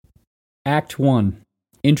Act 1.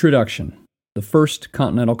 Introduction. The First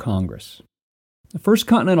Continental Congress. The First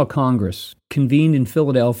Continental Congress convened in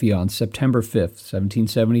Philadelphia on September 5th,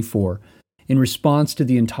 1774, in response to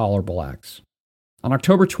the Intolerable Acts. On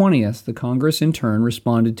October 20th, the Congress in turn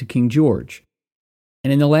responded to King George,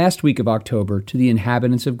 and in the last week of October to the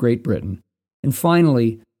inhabitants of Great Britain, and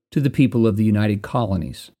finally to the people of the United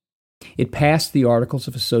Colonies. It passed the Articles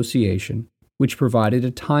of Association, which provided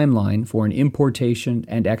a timeline for an importation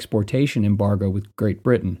and exportation embargo with Great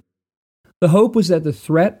Britain. The hope was that the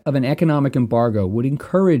threat of an economic embargo would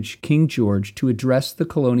encourage King George to address the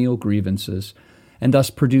colonial grievances and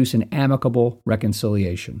thus produce an amicable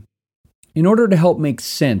reconciliation. In order to help make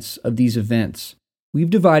sense of these events,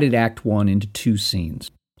 we've divided Act 1 into two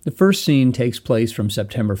scenes. The first scene takes place from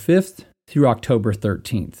September 5th through October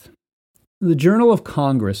 13th. The Journal of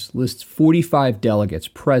Congress lists 45 delegates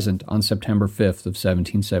present on September 5th of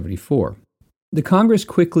 1774. The Congress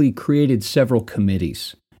quickly created several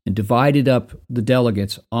committees and divided up the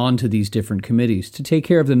delegates onto these different committees to take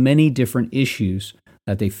care of the many different issues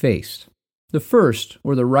that they faced. The first,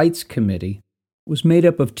 or the Rights Committee, was made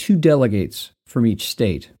up of 2 delegates from each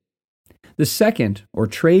state. The second, or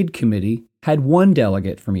Trade Committee, had 1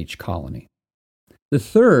 delegate from each colony. The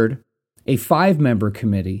third, a 5-member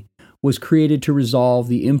committee, was created to resolve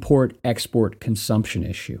the import-export consumption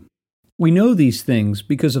issue. We know these things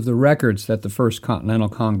because of the records that the First Continental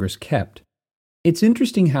Congress kept. It's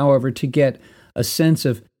interesting, however, to get a sense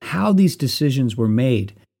of how these decisions were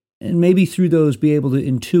made, and maybe through those be able to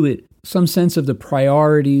intuit some sense of the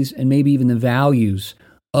priorities and maybe even the values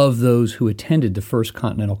of those who attended the First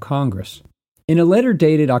Continental Congress. In a letter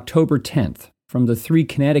dated October 10th, from the 3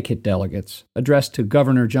 Connecticut delegates, addressed to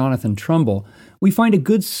Governor Jonathan Trumbull, we find a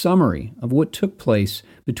good summary of what took place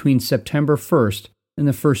between September 1st and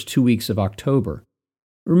the first 2 weeks of October.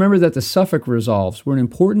 Remember that the Suffolk Resolves were an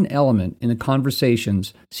important element in the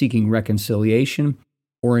conversations seeking reconciliation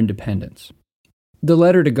or independence. The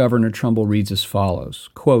letter to Governor Trumbull reads as follows,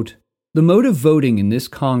 quote, "The mode of voting in this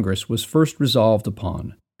Congress was first resolved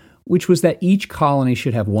upon, which was that each colony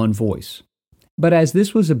should have 1 voice. But as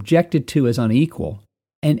this was objected to as unequal,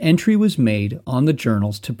 an entry was made on the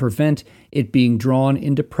journals to prevent it being drawn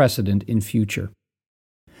into precedent in future.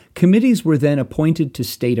 Committees were then appointed to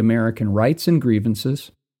state American rights and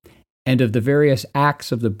grievances, and of the various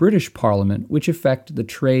acts of the British Parliament which affect the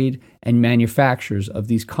trade and manufactures of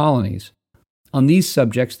these colonies. On these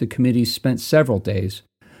subjects the committees spent several days,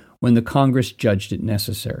 when the Congress judged it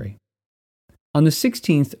necessary. On the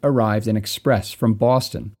 16th arrived an express from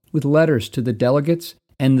Boston with letters to the delegates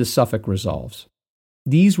and the Suffolk Resolves.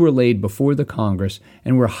 These were laid before the Congress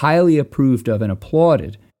and were highly approved of and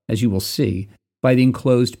applauded, as you will see, by the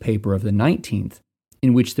enclosed paper of the 19th,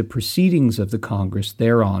 in which the proceedings of the Congress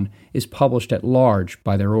thereon is published at large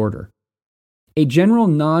by their order. A general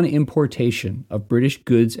non-importation of British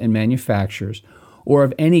goods and manufactures, or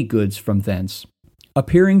of any goods from thence,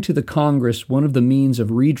 appearing to the Congress one of the means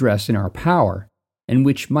of redress in our power, and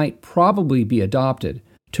which might probably be adopted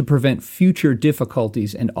to prevent future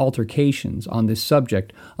difficulties and altercations on this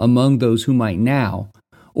subject among those who might now,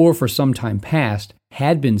 or for some time past,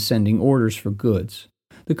 had been sending orders for goods.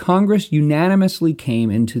 The Congress unanimously came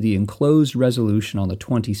into the enclosed resolution on the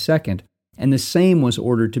 22nd, and the same was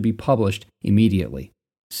ordered to be published immediately.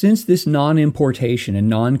 Since this non-importation and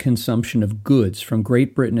non-consumption of goods from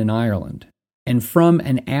Great Britain and Ireland, and from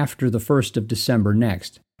and after the 1st of December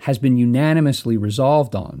next, has been unanimously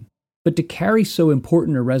resolved on, but to carry so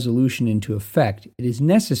important a resolution into effect, it is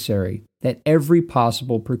necessary that every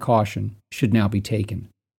possible precaution should now be taken.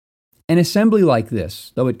 An assembly like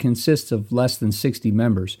this, though it consists of less than 60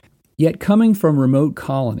 members, yet coming from remote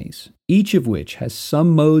colonies, each of which has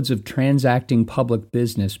some modes of transacting public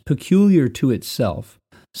business peculiar to itself,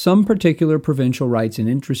 some particular provincial rights and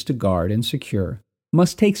interests to guard and secure,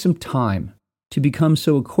 must take some time to become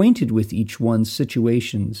so acquainted with each one's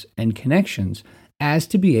situations and connections as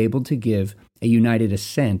to be able to give a united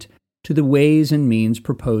assent to the ways and means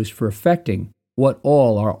proposed for effecting what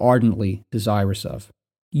all are ardently desirous of.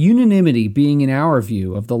 Unanimity being in our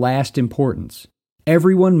view of the last importance,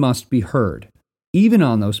 everyone must be heard, even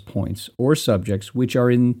on those points or subjects which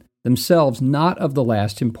are in themselves not of the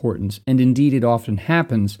last importance, and indeed it often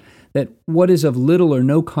happens that what is of little or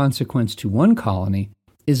no consequence to one colony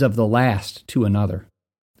is of the last to another.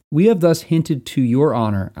 We have thus hinted to your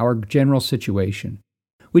honor our general situation,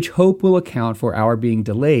 which hope will account for our being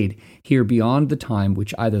delayed here beyond the time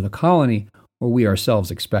which either the colony or we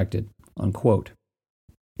ourselves expected." Unquote.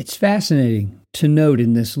 It's fascinating to note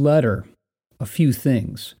in this letter a few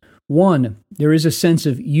things. One, there is a sense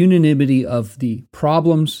of unanimity of the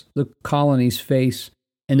problems the colonies face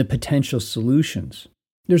and the potential solutions.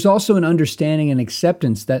 There's also an understanding and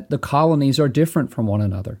acceptance that the colonies are different from one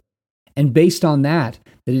another. And based on that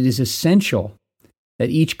it is essential that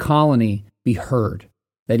each colony be heard,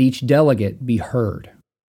 that each delegate be heard.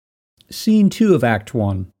 Scene 2 of Act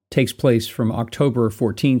 1 takes place from October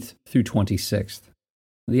 14th through 26th.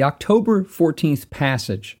 The October 14th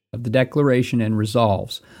passage of the Declaration and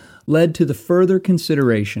Resolves led to the further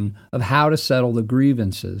consideration of how to settle the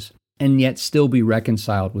grievances and yet still be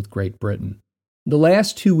reconciled with Great Britain. The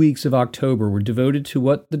last 2 weeks of October were devoted to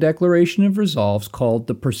what the Declaration of Resolves called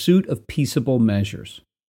the pursuit of peaceable measures.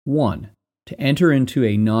 1. To enter into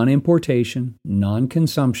a non-importation,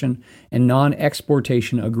 non-consumption, and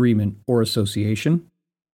non-exportation agreement or association.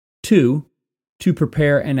 2. To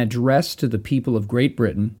prepare an address to the people of Great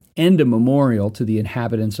Britain and a memorial to the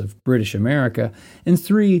inhabitants of British America. And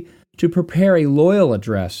 3. To prepare a loyal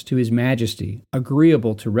address to His Majesty,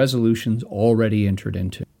 agreeable to resolutions already entered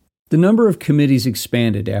into. The number of committees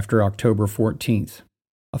expanded after October 14th.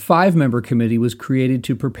 A 5-member committee was created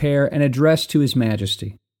to prepare an address to His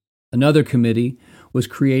Majesty. Another committee was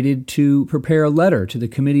created to prepare a letter to the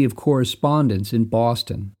Committee of Correspondence in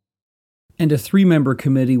Boston. And a 3-member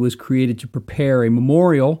committee was created to prepare a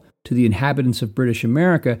memorial to the inhabitants of British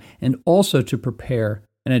America and also to prepare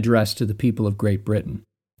an address to the people of Great Britain.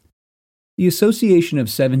 The Association of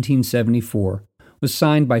 1774 was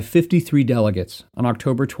signed by 53 delegates on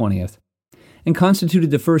October 20th and constituted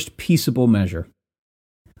the first peaceable measure.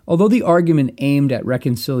 Although the argument aimed at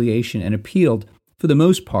reconciliation and appealed, for the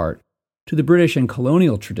most part, to the British and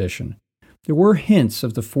colonial tradition, there were hints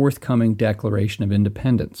of the forthcoming Declaration of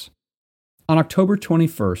Independence. On October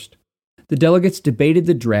 21st, the delegates debated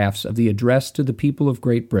the drafts of the Address to the People of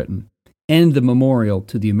Great Britain and the Memorial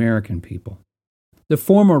to the American People. The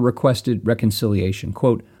former requested reconciliation,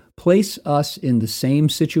 quote, "Place us in the same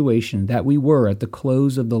situation that we were at the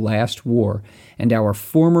close of the last war, and our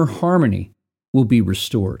former harmony will be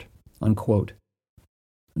restored," unquote.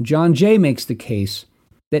 John Jay makes the case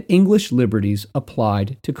that English liberties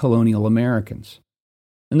applied to colonial Americans,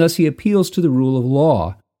 and thus he appeals to the rule of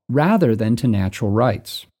law rather than to natural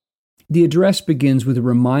rights. The address begins with a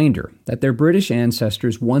reminder that their British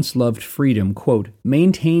ancestors once loved freedom, quote,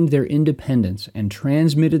 "maintained their independence and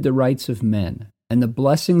transmitted the rights of men and the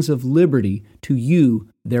blessings of liberty to you,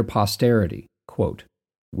 their posterity," quote.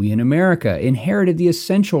 "We in America inherited the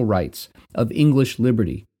essential rights of English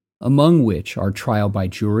liberty, among which are trial by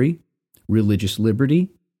jury, religious liberty,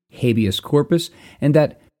 habeas corpus, and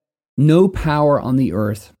that no power on the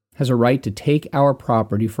earth has a right to take our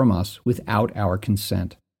property from us without our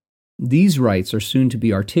consent. These rights are soon to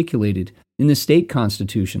be articulated in the state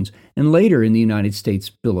constitutions and later in the United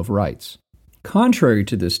States Bill of Rights." Contrary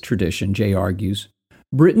to this tradition, Jay argues,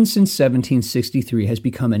 Britain since 1763 has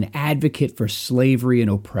become an advocate for slavery and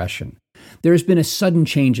oppression. There has been a sudden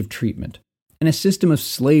change of treatment and a system of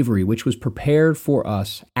slavery which was prepared for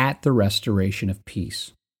us at the restoration of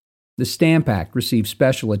peace. The Stamp Act received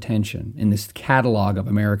special attention in this catalog of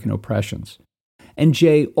American oppressions. And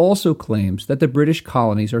Jay also claims that the British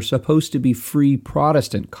colonies are supposed to be free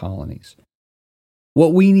Protestant colonies.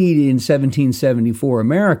 What we need in 1774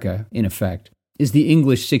 America, in effect, is the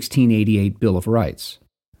English 1688 Bill of Rights.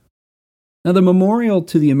 Now, the memorial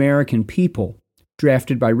to the American people,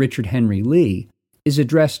 drafted by Richard Henry Lee, is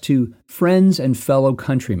addressed to friends and fellow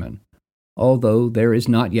countrymen, although there is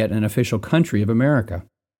not yet an official country of America.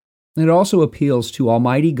 It also appeals to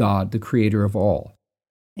Almighty God, the Creator of all,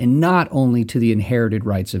 and not only to the inherited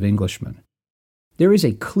rights of Englishmen. There is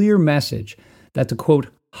a clear message that the, quote,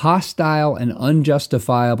 "hostile and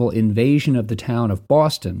unjustifiable invasion of the town of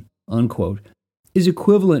Boston," unquote, is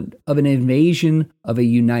equivalent of an invasion of a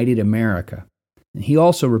united America. And he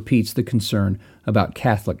also repeats the concern about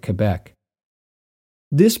Catholic Quebec.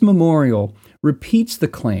 This memorial repeats the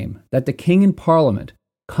claim that the King and Parliament,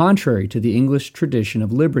 contrary to the English tradition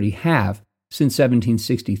of liberty, have, since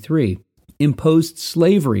 1763, imposed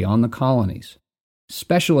slavery on the colonies.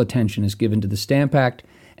 Special attention is given to the Stamp Act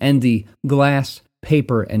and the Glass,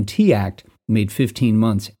 Paper, and Tea Act, made 15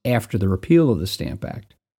 months after the repeal of the Stamp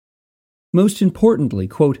Act. Most importantly,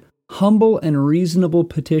 quote, "humble and reasonable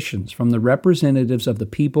petitions from the representatives of the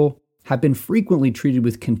people have been frequently treated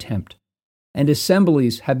with contempt, and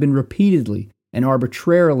assemblies have been repeatedly and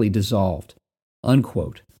arbitrarily dissolved,"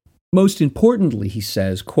 unquote. Most importantly, he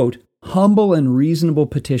says, quote, "humble and reasonable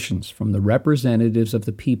petitions from the representatives of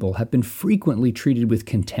the people have been frequently treated with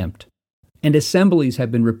contempt, and assemblies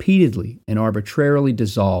have been repeatedly and arbitrarily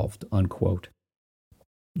dissolved," unquote.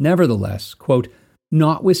 Nevertheless, quote,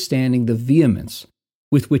 "notwithstanding the vehemence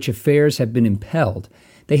with which affairs have been impelled,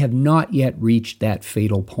 they have not yet reached that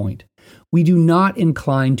fatal point. We do not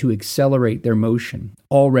incline to accelerate their motion,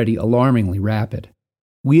 already alarmingly rapid.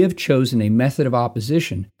 We have chosen a method of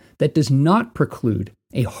opposition that does not preclude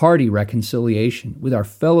a hearty reconciliation with our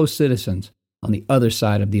fellow citizens on the other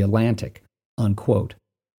side of the Atlantic." Unquote.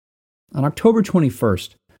 On October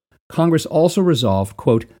 21st, Congress also resolved,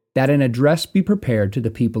 quote, "that an address be prepared to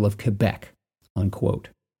the people of Quebec." Unquote.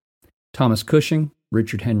 Thomas Cushing,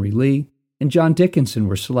 Richard Henry Lee, and John Dickinson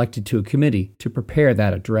were selected to a committee to prepare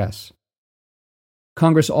that address.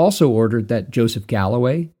 Congress also ordered that Joseph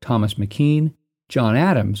Galloway, Thomas McKean, John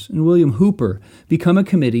Adams, and William Hooper become a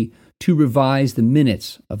committee to revise the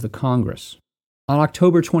minutes of the Congress. On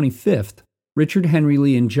October 25th, Richard Henry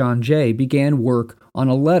Lee and John Jay began work on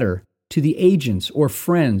a letter to the agents or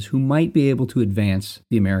friends who might be able to advance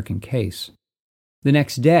the American case. The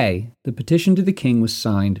next day, the petition to the king was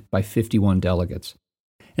signed by 51 delegates,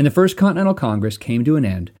 and the First Continental Congress came to an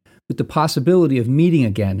end with the possibility of meeting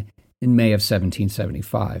again in May of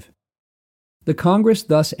 1775. The Congress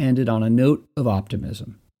thus ended on a note of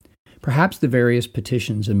optimism. Perhaps the various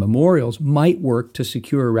petitions and memorials might work to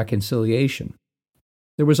secure a reconciliation.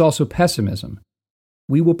 There was also pessimism.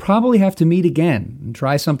 We will probably have to meet again and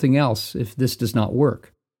try something else if this does not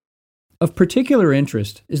work. Of particular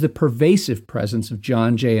interest is the pervasive presence of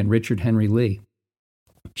John Jay and Richard Henry Lee.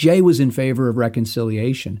 Jay was in favor of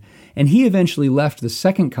reconciliation, and he eventually left the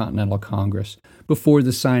Second Continental Congress before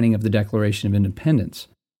the signing of the Declaration of Independence.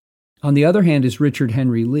 On the other hand is Richard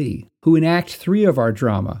Henry Lee, who in Act 3 of our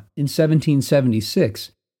drama, in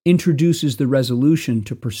 1776, introduces the resolution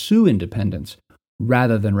to pursue independence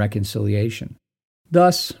rather than reconciliation.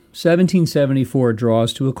 Thus, 1774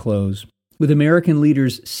 draws to a close, with American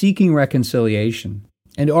leaders seeking reconciliation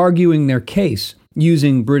and arguing their case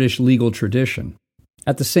using British legal tradition.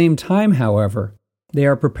 At the same time, however, they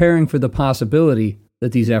are preparing for the possibility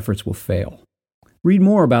that these efforts will fail. Read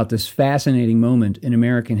more about this fascinating moment in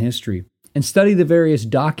American history and study the various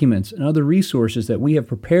documents and other resources that we have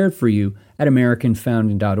prepared for you at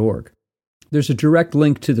AmericanFounding.org. There's a direct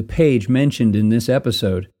link to the page mentioned in this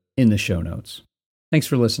episode in the show notes. Thanks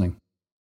for listening.